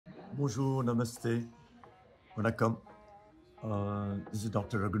Bonjour, namaste, vanakkam. This is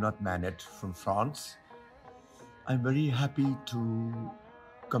Dr. Raghunath Manet from France. I'm very happy to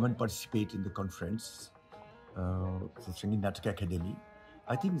come and participate in the conference from Sangeet Natak Academy.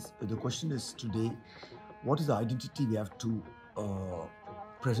 I think the question is today, what is the identity we have to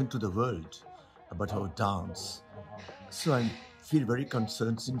present to the world about our dance? So I feel very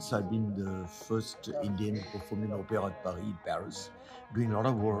concerned since I've been the first Indian performing opera at Paris, doing a lot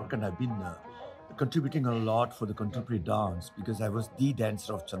of work, and I've been contributing a lot for the contemporary dance because I was the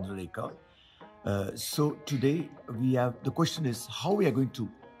dancer of Chandralekha. So today the question is how we are going to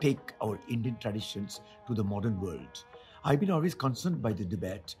take our Indian traditions to the modern world. I've been always concerned by the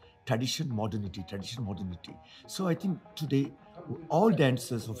debate, tradition, modernity. So I think today all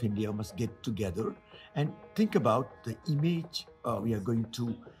dancers of India must get together and think about the image we are going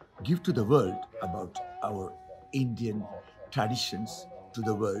to give to the world about our Indian traditions to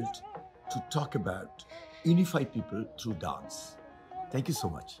the world to talk about unify people through dance. Thank you so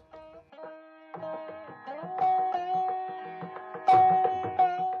much.